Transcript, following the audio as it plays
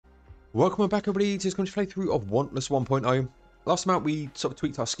Welcome back everybody to this playthrough of Wantless 1.0. Last time out we sort of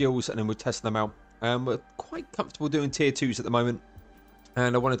tweaked our skills and then we're testing them out. We're quite comfortable doing tier 2s at the moment.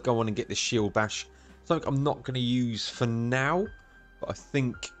 And I wanted to go on and get this shield bash. Something I'm not going to use for now. But I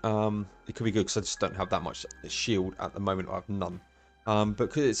think it could be good because I just don't have that much shield at the moment. I have none. But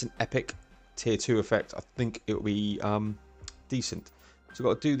because it's an epic tier 2 effect, I think it will be decent. So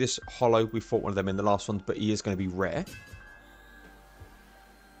we've got to do this hollow. We fought one of them in the last one, but he is going to be rare.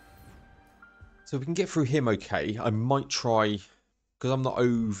 So if we can get through him okay, I might try, because I'm not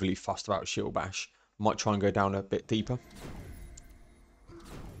overly fussed about shield bash, I might try and go down a bit deeper.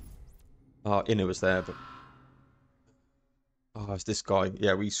 Inner was there, but... Oh, it's this guy.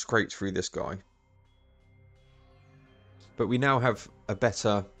 Yeah, we scraped through this guy. But we now have a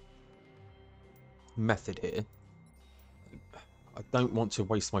better method here. I don't want to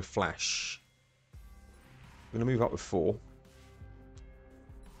waste my flash. I'm going to move up with 4.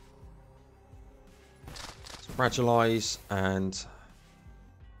 Fragilize and if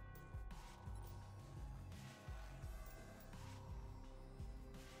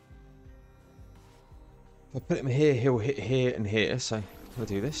I put him here, he'll hit here and here. So we'll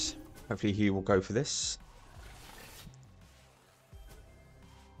do this. Hopefully he will go for this.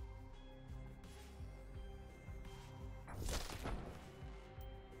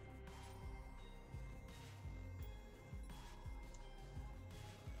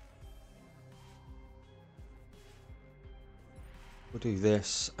 We'll do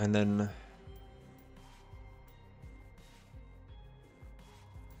this and then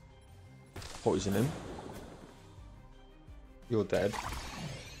poison him. You're dead.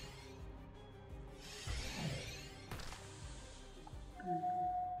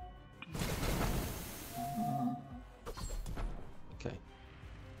 Okay.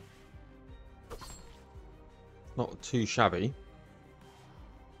 Not too shabby.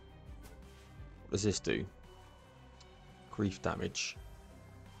 What does this do? Grief damage.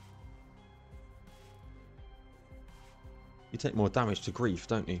 You take more damage to grief,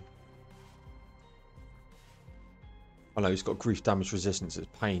 don't you? Oh no, he's got grief damage resistance. It's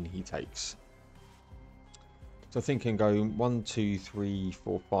pain he takes. So I think I can go 1, 2, 3,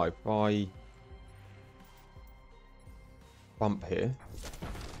 4, 5. If I bump here,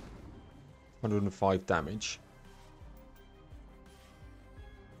 105 damage.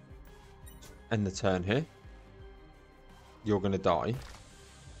 End the turn here. You're going to die.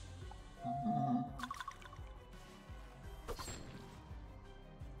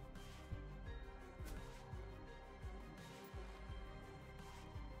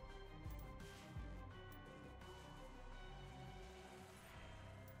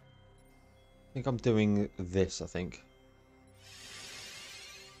 I think I'm doing this, I think.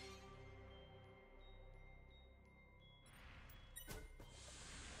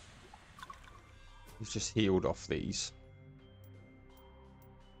 He's just healed off these.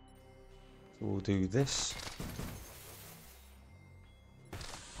 So we'll do this.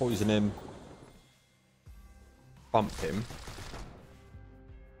 Poison him. Bump him.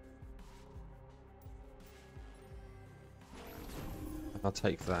 And I'll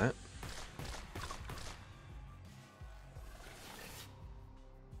take that.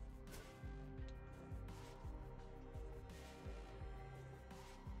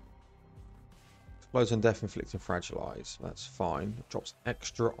 Explodes on death, inflict and fragilize. That's fine. Drops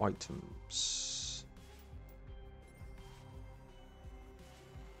extra items.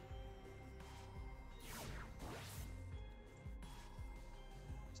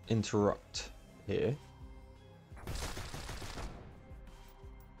 Let's interrupt here.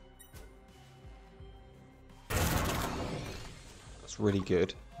 That's really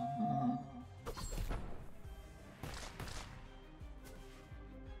good.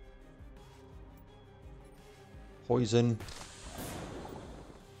 Poison.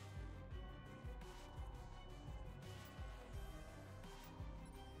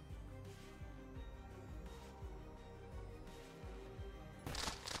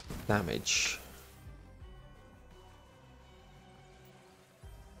 Damage.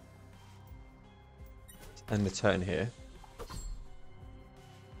 End the turn here.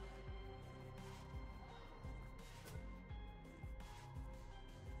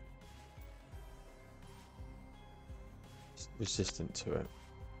 Resistant to it.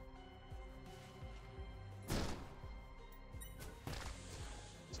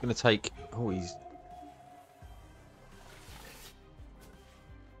 It's going to take... Oh, he's...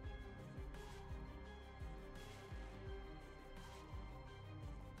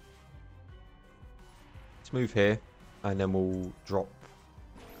 Let's move here, and then we'll drop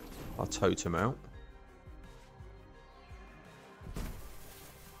our totem out.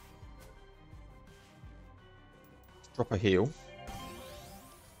 Drop a heal.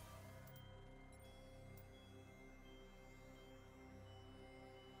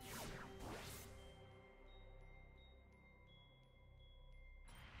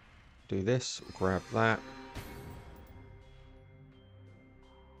 Do this, grab that.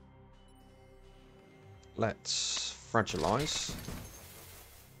 Let's fragilize.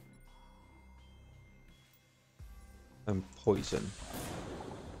 And poison.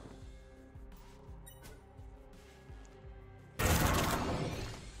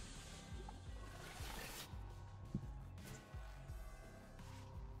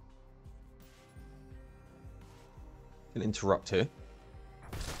 Can interrupt here.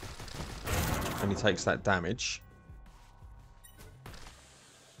 And he takes that damage.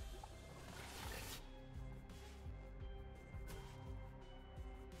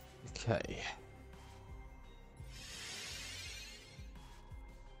 Okay.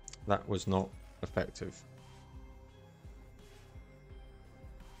 That was not effective.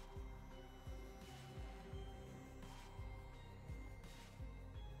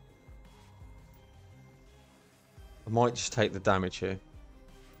 I might just take the damage here.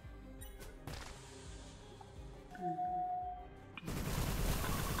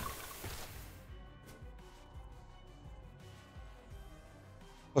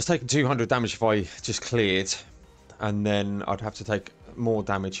 I was taking 200 damage if I just cleared, and then I'd have to take more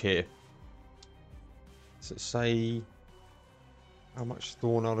damage here. Does it say how much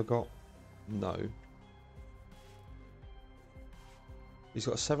Thorn I'd have got? No. He's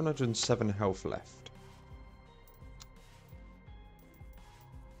got 707 health left.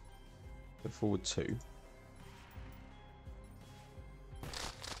 Put forward 2.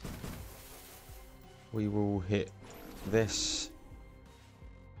 We will hit this.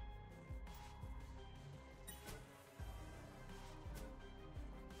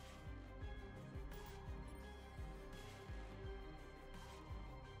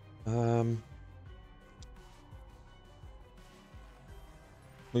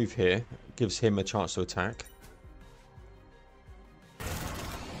 Move here. Gives him a chance to attack.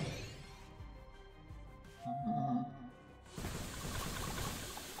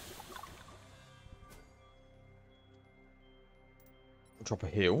 Drop a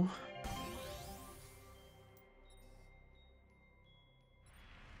heal.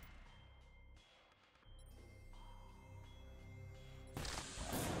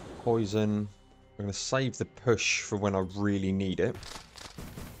 Poison. I'm going to save the push for when I really need it.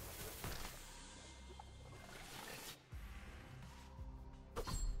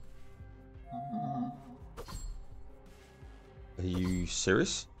 Are you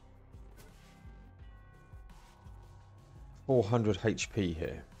serious? 400 HP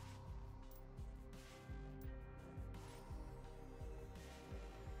here.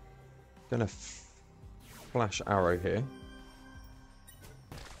 Gonna flash arrow here.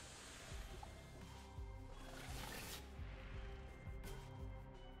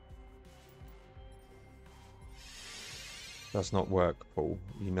 Does not work, Paul.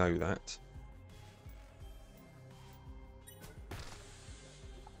 You know that.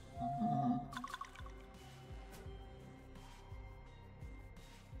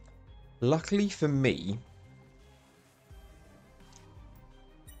 Luckily for me,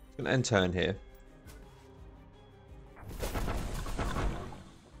 I'm going to end turn here.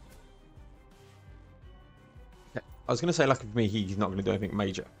 Okay. I was going to say lucky for me, he's not going to do anything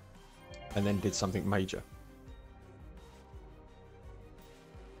major. And then did something major.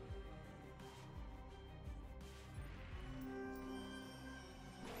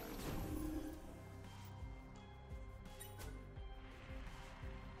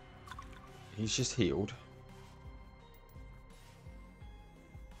 He's just healed.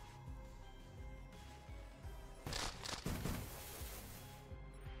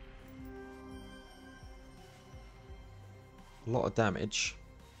 A lot of damage.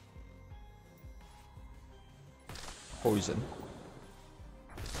 Poison.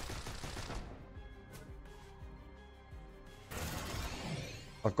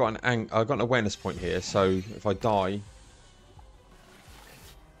 I've got an awareness point here, so if I die,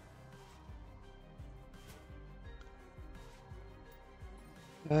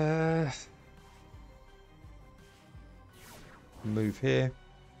 move here.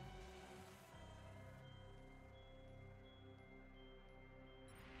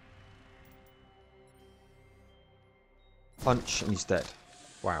 Punch and he's dead.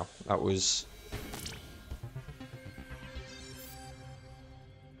 Wow, that was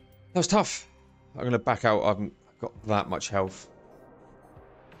tough. I'm gonna back out. I've got that much health.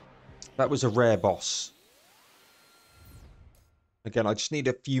 That was a rare boss. Again, I just need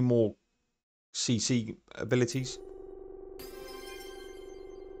a few more CC abilities.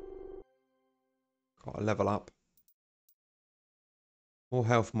 Got to level up. More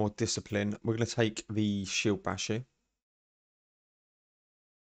health, more discipline. We're going to take the shield bash here.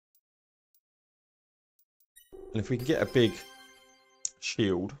 And if we can get a big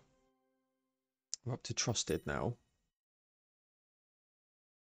shield, we're up to trusted now.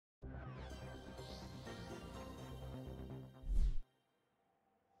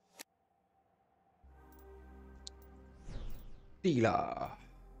 Dealer.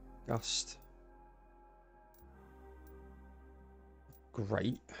 Gust.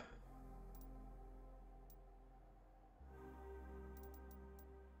 Great.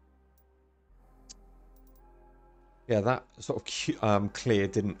 Yeah, that sort of clear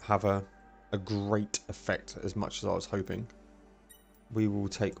didn't have a great effect as much as I was hoping. We will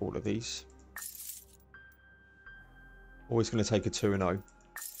take all of these. Always going to take a 2-0.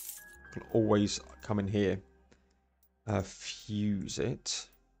 Can always come in here. Fuse it.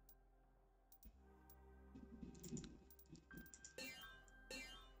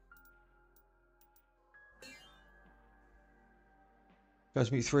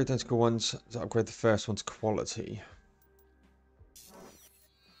 First meet 3 identical ones to upgrade the first one's quality.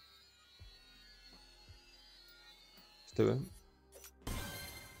 Let's do it.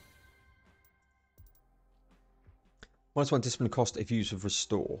 -1 discipline cost if used with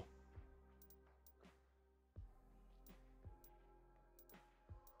restore.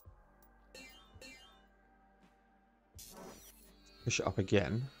 Push it up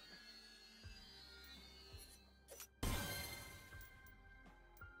again.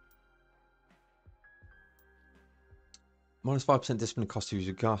 -5% discipline cost to use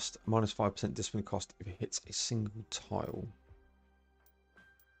a gust. -5% discipline cost if it hits a single tile.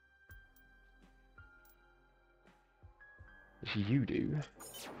 If you do.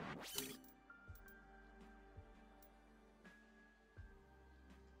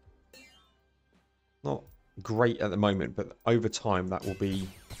 Not great at the moment, but over time that will be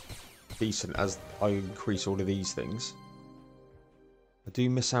decent as I increase all of these things. I do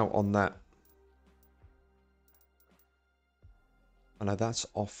miss out on that. I know that's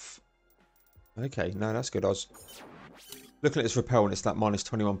off. Okay, no, that's good. I was looking at this repel and it's that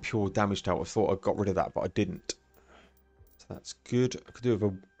 -21 pure damage dealt. I thought I got rid of that, but I didn't. So that's good. I could do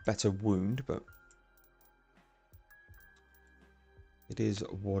with a better wound, but it is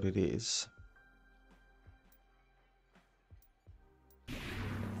what it is.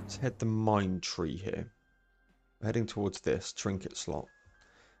 Let's head the mind tree here. We're heading towards this trinket slot.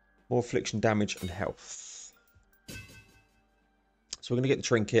 More affliction, damage, and health. So we're going to get the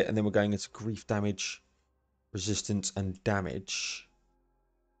trinket, and then we're going into grief, damage, resistance, and damage.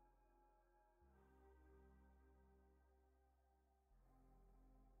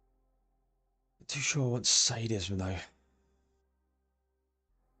 Not too sure I want sadism though.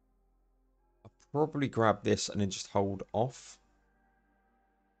 I'll probably grab this and then just hold off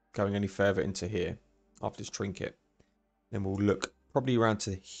going any further into here after this trinket. Then we'll look probably around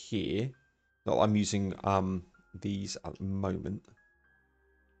to here. Not that I'm using these at the moment.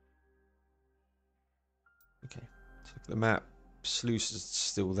 Okay, let's look at the map. Solace is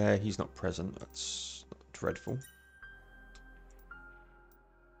still there. He's not present. That's not dreadful.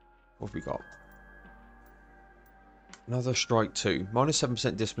 What have we got? Another strike 2.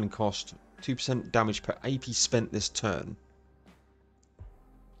 -7% discipline cost. 2% damage per AP spent this turn.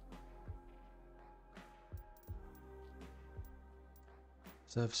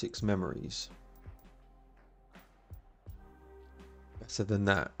 Serve 6 memories. Better than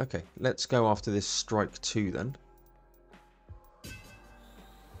that. Okay, let's go after this strike 2 then. I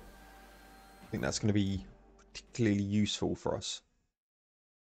think that's going to be particularly useful for us.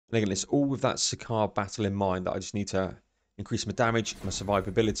 And again, it's all with that Sakaar battle in mind that I just need to increase my damage, my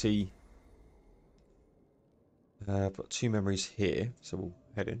survivability. I've got 2 memories here, so we'll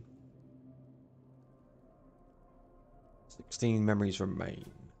head in. 16 memories remain.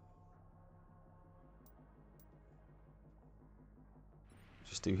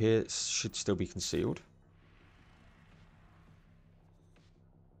 Just do here, it should still be concealed.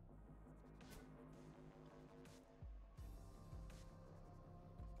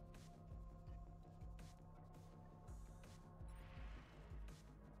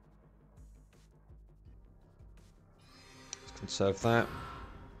 Let's conserve that.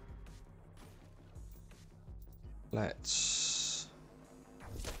 Let's...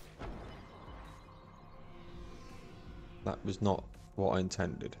 That was not what I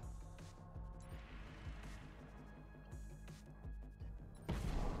intended.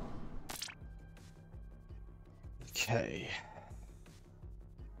 Okay.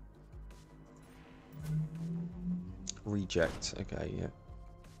 Reject. Okay, yeah.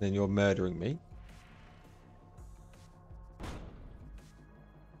 Then you're murdering me.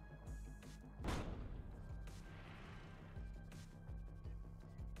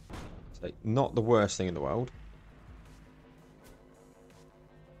 So not the worst thing in the world.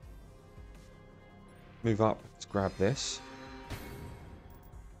 Move up. Let's grab this.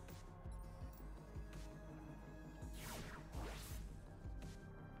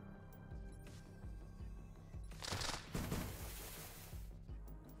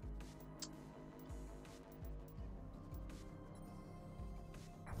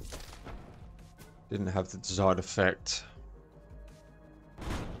 Didn't have the desired effect.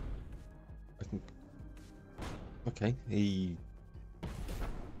 I can... Okay, he...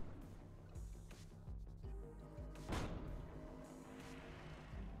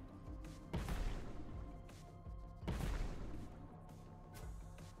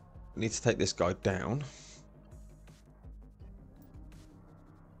 Need to take this guy down.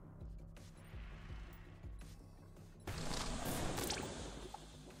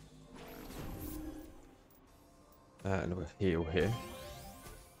 And we'll heal here.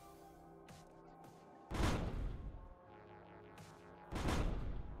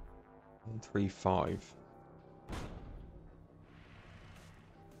 One, 3, 5.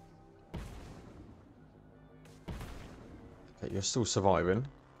 Okay, you're still surviving.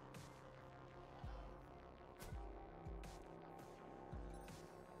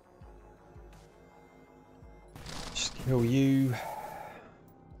 Just kill you.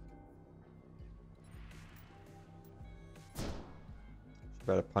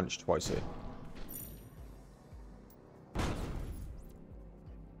 Better punch twice here.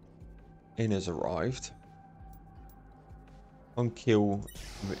 In has arrived. On kill,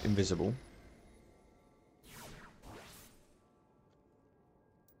 invisible.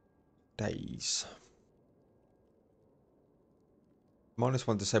 Days.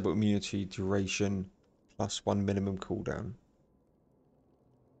 -1 disable immunity duration. +1 minimum cooldown.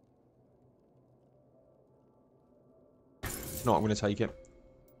 No, I'm going to take it.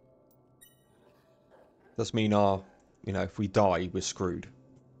 Does mean our, you know, if we die, we're screwed.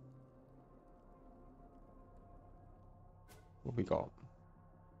 What we got?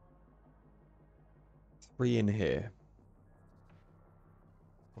 3 in here.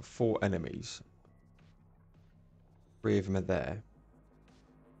 4 enemies. 3 of them are there.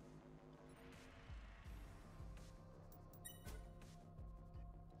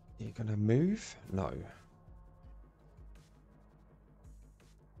 Are you gonna move? No.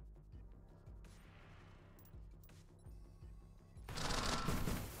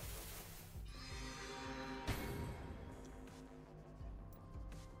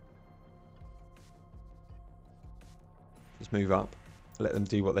 Just move up. Let them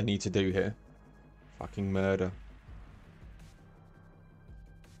do what they need to do here. Fucking murder.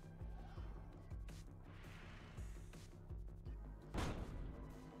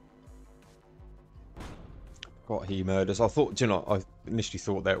 What he murders. I thought, do you know, I initially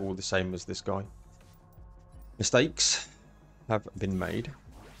thought they're all the same as this guy. Mistakes have been made.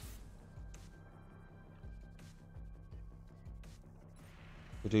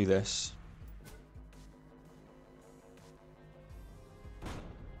 We'll do this.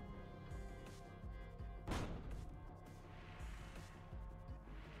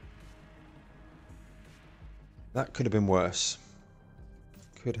 That could have been worse.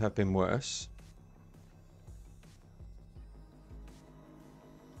 Could have been worse.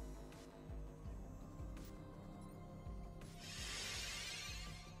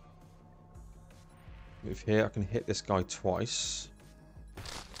 Move here. I can hit this guy twice.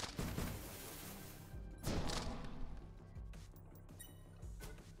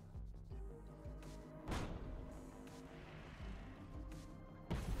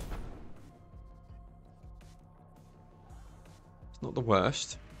 Not the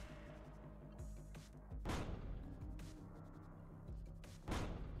worst.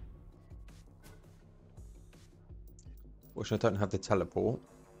 Fortunately, I don't have the teleport.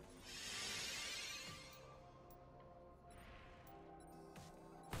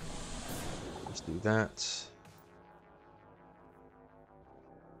 Let's do that.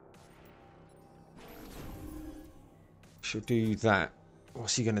 Should do that.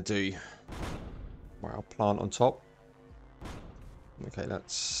 What's he gonna do? Wow, plant on top. Okay,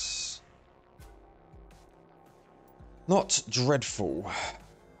 that's not dreadful.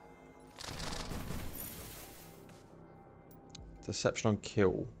 Deception on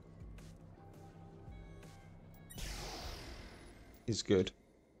kill is good.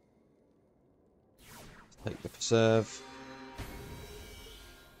 Take the preserve.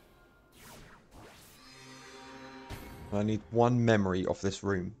 I need 1 memory off this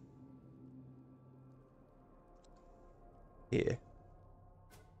room. Here.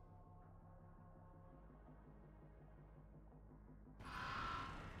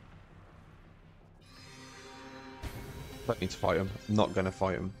 Don't need to fight him. I'm not going to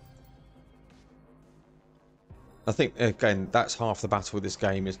fight him. I think, again, that's half the battle with this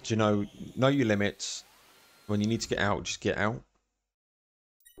game is, do you know your limits. When you need to get out, just get out.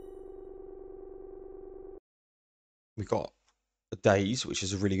 We've got a daze, which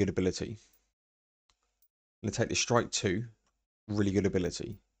is a really good ability. I'm going to take the strike 2. Really good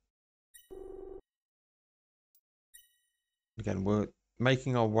ability. Again, we're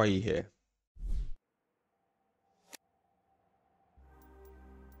making our way here.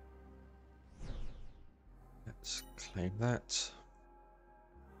 Let's claim that.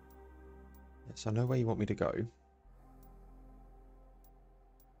 Yes, I know where you want me to go.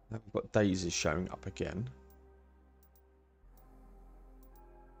 Now we've got dazes showing up again.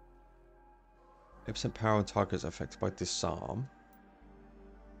 8% power on targets affected by disarm.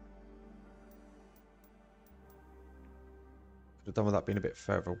 Could have done with that being a bit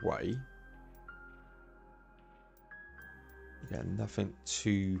further away. Again, nothing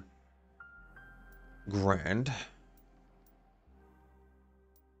too grand.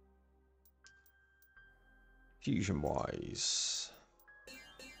 Fusion wise.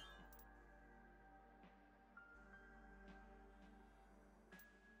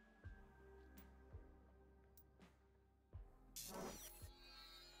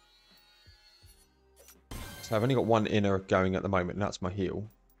 So I've only got one inner going at the moment, and that's my heal.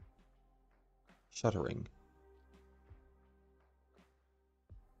 Shuddering.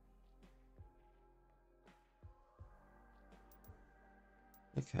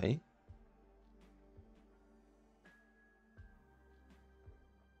 Okay.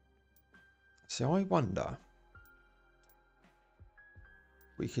 So I wonder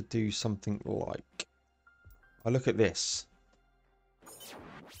we could do something like, I look at this.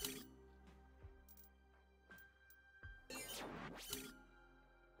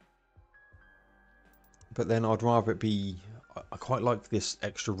 But then I'd rather it be, I quite like this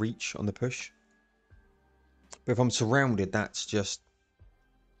extra reach on the push. But if I'm surrounded, that's just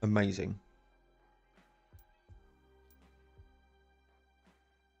amazing.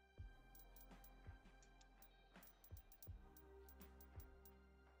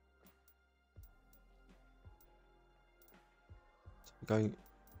 Go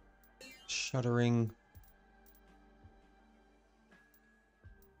shuddering.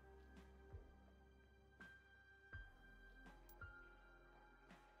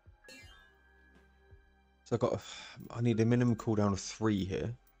 So I need a minimum cooldown of 3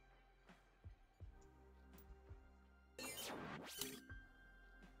 here.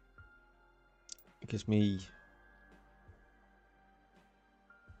 It gives me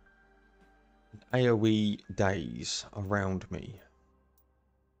an AoE daze around me.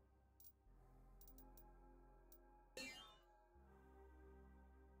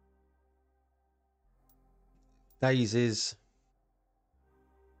 Dazes.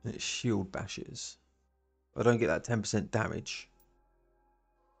 And it shield bashes. I don't get that 10% damage.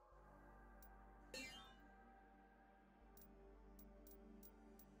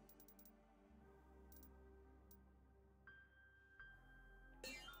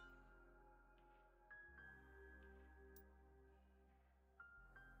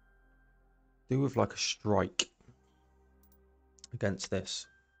 Do with like a strike against this.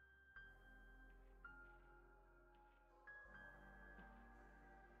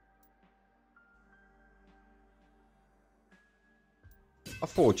 I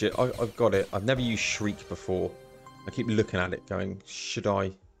forge it. I've got it. I've never used Shriek before. I keep looking at it going, should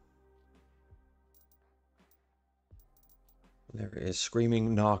I? There it is.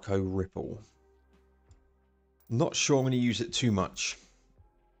 Screaming Narco Ripple. Not sure I'm going to use it too much.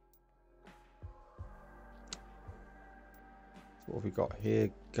 What have we got here?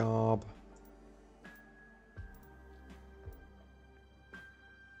 Garb.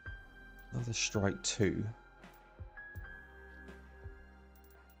 Another strike 2.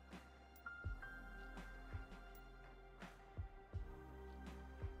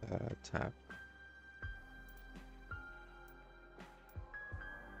 Tab.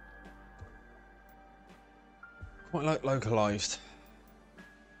 Quite like localized.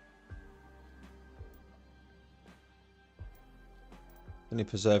 Only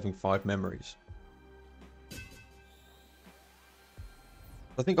preserving 5 memories.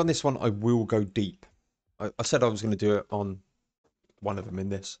 I think on this one I will go deep. I said I was going to do it on one of them in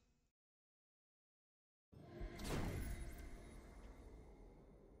this.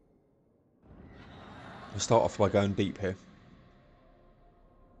 I'll start off by going deep here.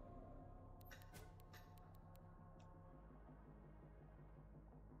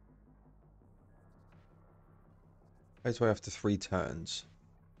 Plays away after 3 turns.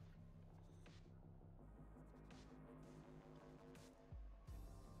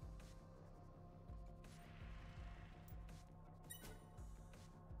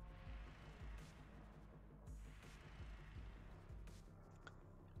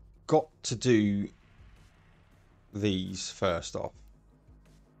 got to do these first off.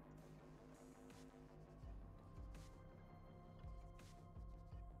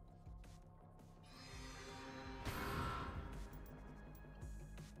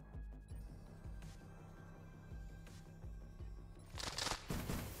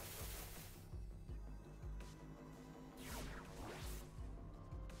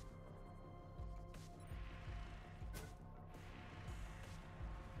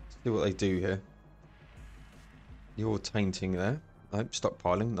 See what they do here. You're tainting there. Nope,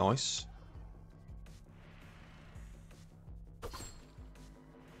 stockpiling. Nice.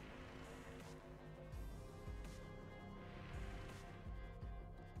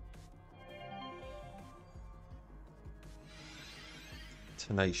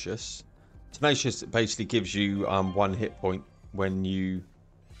 Tenacious. Tenacious basically gives you 1 hit point when you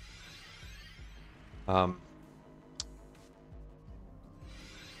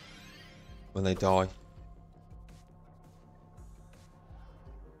when they die.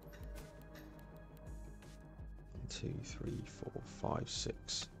 2, 3, 4, 5,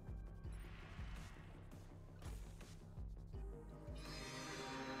 6.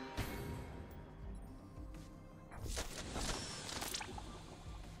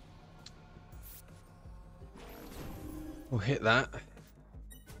 We'll hit that.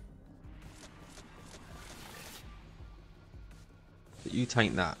 But you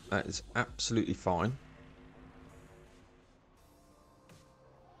taint that. That is absolutely fine.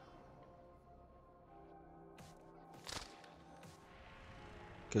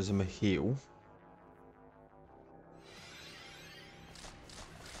 Gives them a heal.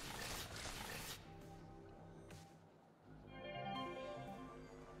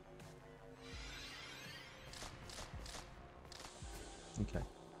 Okay.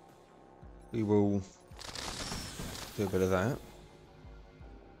 We will do a bit of that.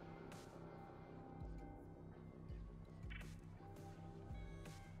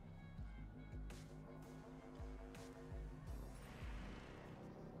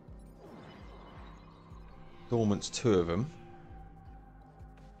 Torments 2 of them.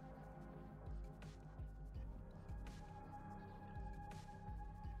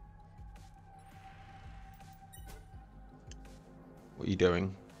 What are you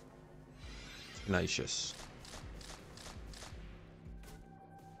doing? Tenacious.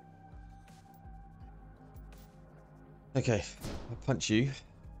 Okay, I'll punch you.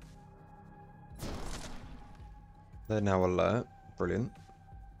 They're now alert. Brilliant.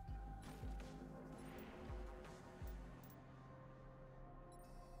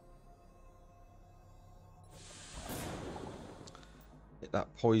 Hit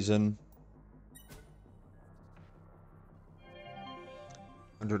that poison.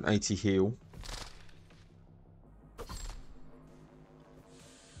 180 heal.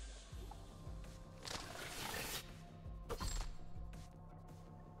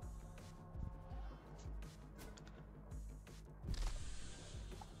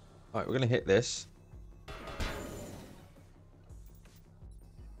 Alright, we're going to hit this.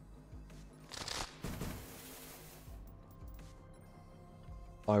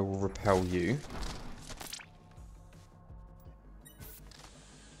 I will repel you.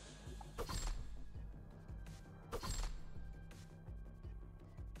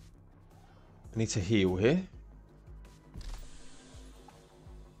 I need to heal here.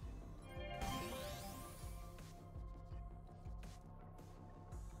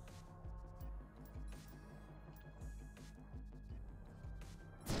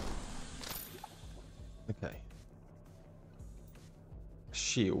 Okay.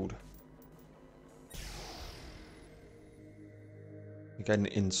 Shield. We get an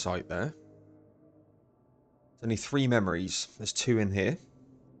insight there. There's only 3 memories. There's 2 in here.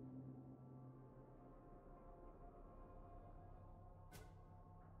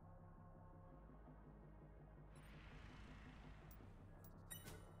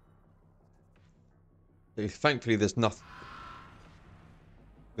 Thankfully, there's nothing.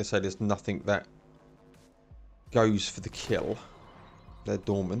 Let's say there's nothing that goes for the kill. They're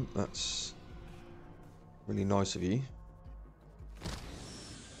dormant. That's really nice of you.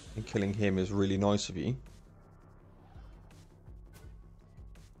 And killing him is really nice of you.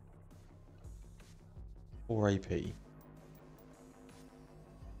 Or AP.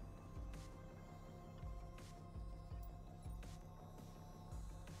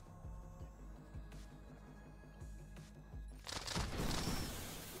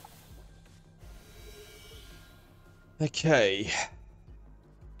 Okay.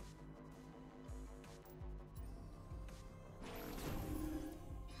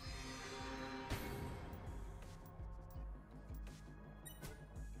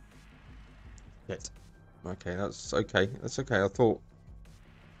 Shit. Okay, that's okay. That's okay. I thought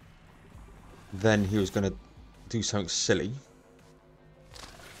then he was going to do something silly.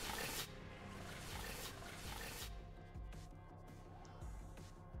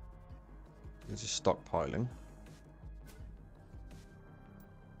 He's just stockpiling.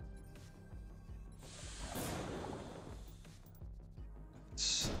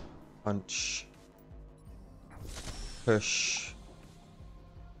 Let's punch. Push.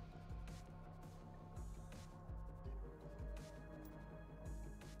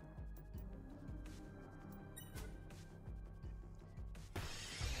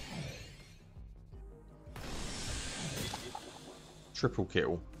 Triple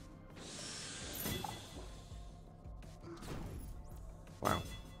kill. Wow.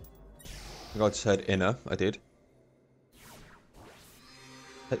 I think I said inner. I did.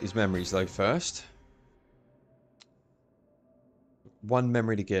 Take these memories though first. One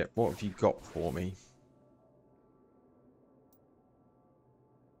memory to get. What have you got for me?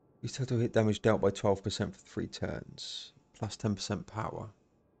 You total hit damage dealt by 12% for 3 turns. Plus 10% power.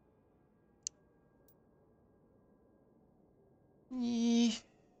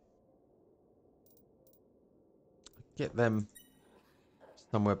 Get them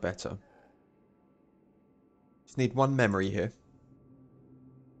somewhere better. Just need one memory here.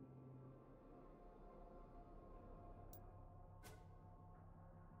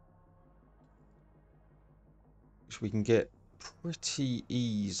 Which we can get pretty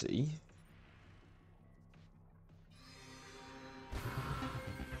easy.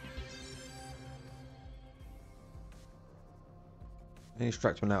 And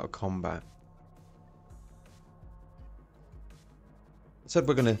extract one out of combat. I said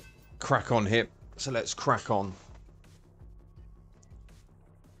we're going to crack on here, so let's crack on.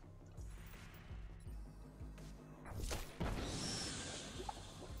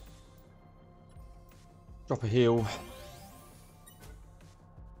 Drop a heal.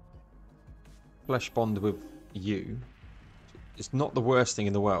 Flesh bond with you. It's not the worst thing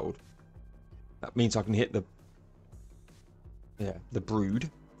in the world. That means I can hit the... Yeah, the Brood.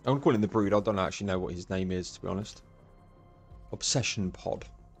 I want to call him the Brood. I don't actually know what his name is, to be honest. Obsession Pod.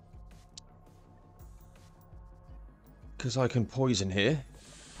 Because I can poison here.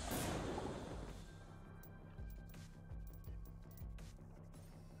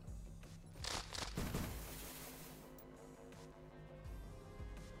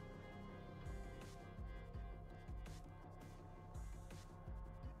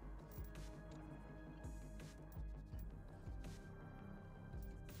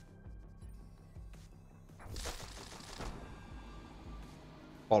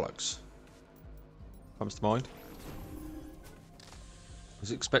 Bollocks. Comes to mind. I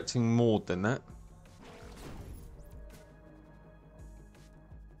was expecting more than that.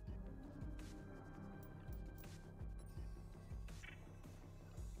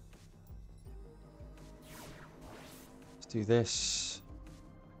 Let's do this.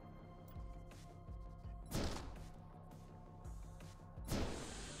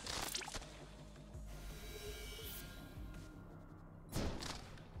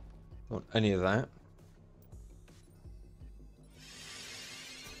 Don't want any of that.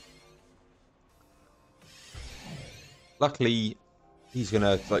 Luckily, he's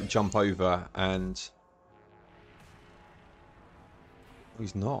gonna like jump over and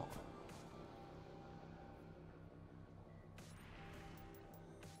he's not.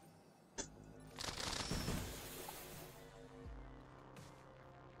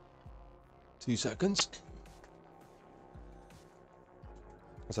 Two seconds.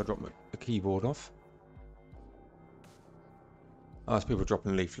 As I drop the keyboard off. Oh, there's people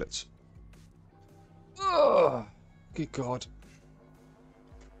dropping leaflets. Ugh. Good God.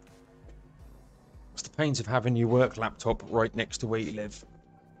 It's the pains of having your work laptop right next to where you live.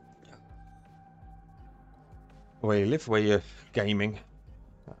 Where you live, where you're gaming.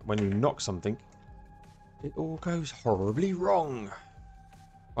 When you knock something, it all goes horribly wrong.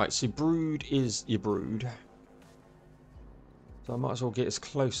 Right, so Brood is your Brood. So I might as well get as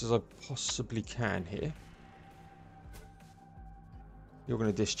close as I possibly can here. You're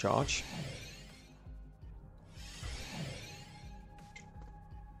going to discharge.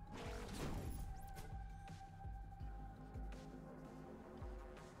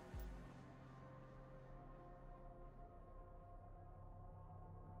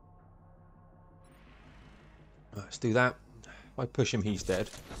 Let's do that. If I push him, he's dead.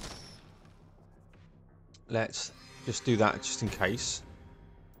 Let's just do that just in case.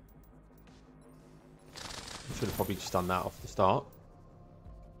 I should have probably just done that off the start.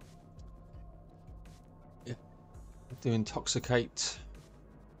 Yeah. Do intoxicate.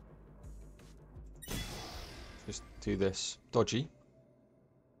 do this. Dodgy.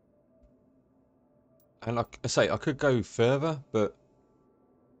 And like I say, I could go further, but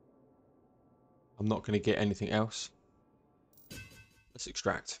I'm not going to get anything else. Let's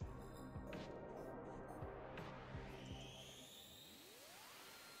extract.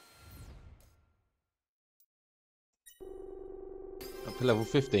 Up to level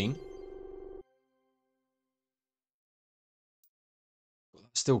 15.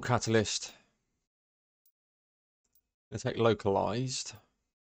 Still catalyst. Gonna take localized.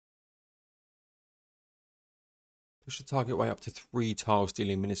 Push the target way up to 3 tiles,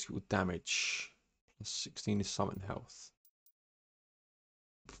 dealing minuscule damage. Plus 16 is summon health.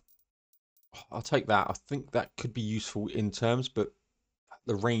 I'll take that. I think that could be useful in terms, but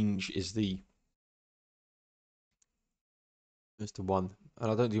the range is the one.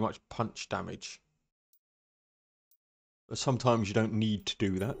 And I don't do much punch damage. But sometimes you don't need to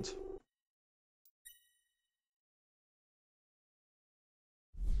do that.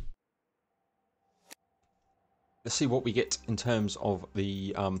 Let's see what we get in terms of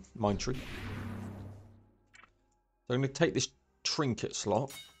the mind tree. So I'm going to take this trinket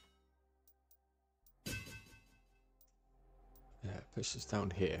slot. Yeah, push this down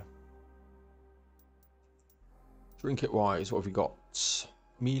here. Trinket wise, what have we got?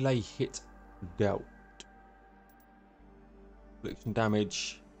 Melee hit dealt. Affliction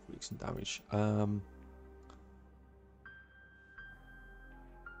damage. Affliction damage.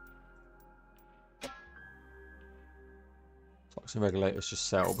 Toxin regulators just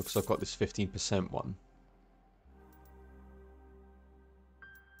sell because I've got this 15% one.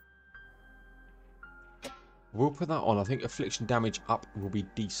 We'll put that on. I think affliction damage up will be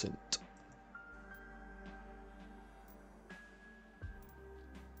decent.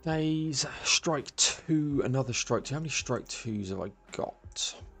 Days, strike 2, another strike 2. How many strike 2s have I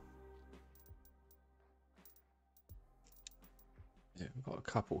got? Yeah, we've got a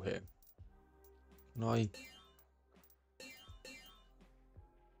couple here. Can I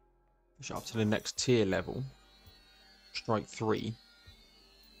push it up to the next tier level? Strike 3.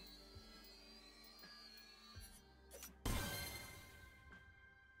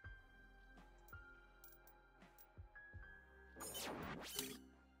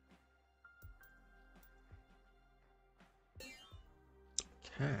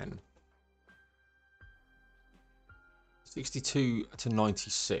 Can 62 to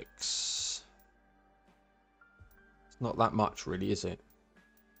 96. It's not that much, really, is it?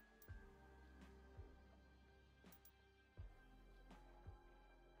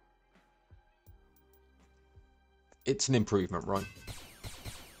 It's an improvement, right?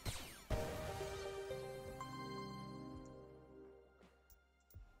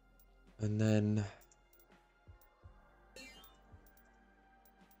 And then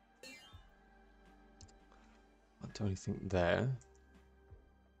I don't do anything there.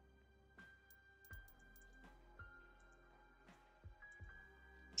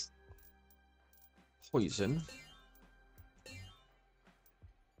 Poison.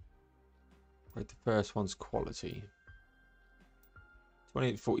 Right, the first one's quality.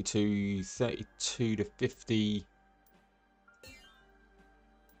 28 to 42, 32 to 50.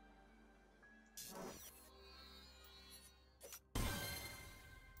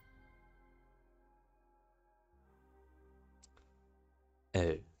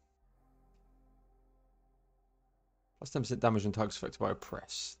 Oh. Plus 10% damage on targets affected by a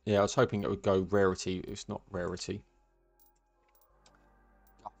press. Yeah, I was hoping it would go rarity. It's not rarity.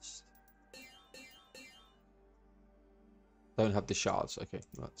 Dust. Don't have the shards. Okay,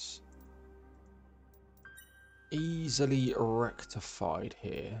 that's easily rectified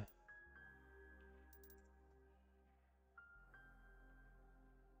here.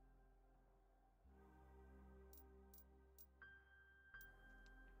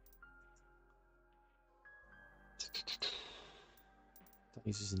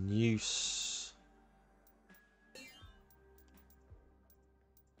 This is in use.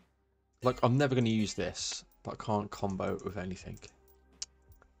 Like, I'm never going to use this, but I can't combo it with anything.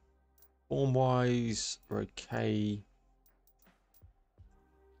 Form-wise, we're okay.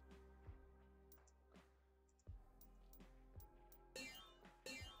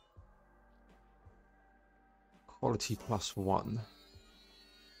 Quality +1.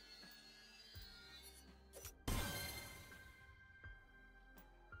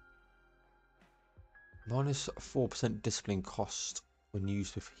 Minus 4% discipline cost when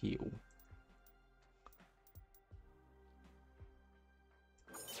used with heal.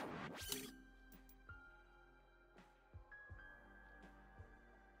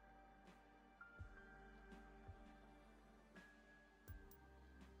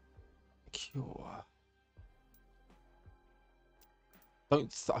 Cure.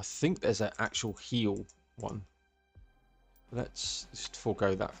 I think there's an actual heal one. Let's just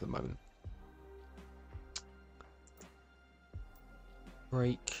forego that for the moment.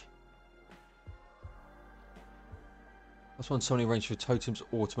 Break. That's one summoning range for totems,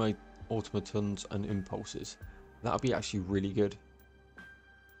 automatons, and impulses. That would be actually really good.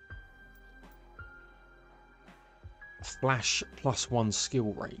 Flash +1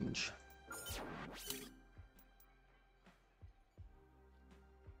 skill range.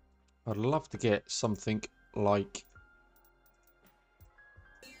 I'd love to get something like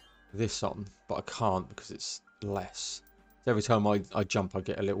this on, but I can't because it's less. So every time I jump, I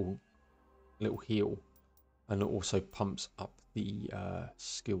get a little heal, and it also pumps up the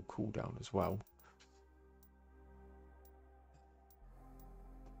skill cooldown as well.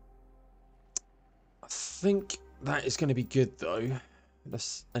 I think that is going to be good though.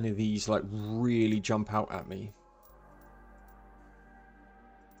 Unless any of these like really jump out at me.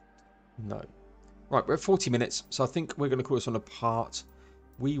 No. Right, we're at 40 minutes, so I think we're going to call this one a part.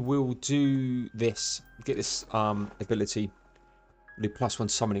 We will do this, get this ability, the +1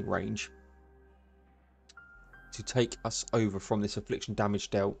 summoning range, to take us over from this affliction damage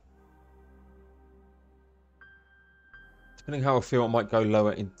dealt. Depending how I feel, I might go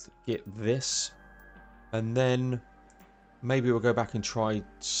lower and get this. And then maybe we'll go back and try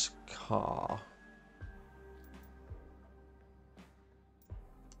Scar.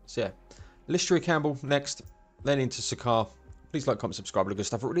 So yeah, Listeria Campbell next, then into Sakaar. Please like, comment, subscribe, all the good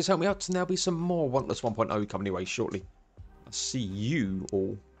stuff. It really does help me out. And there'll be some more Wantless 1.0 coming your way shortly. I'll see you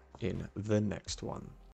all in the next one.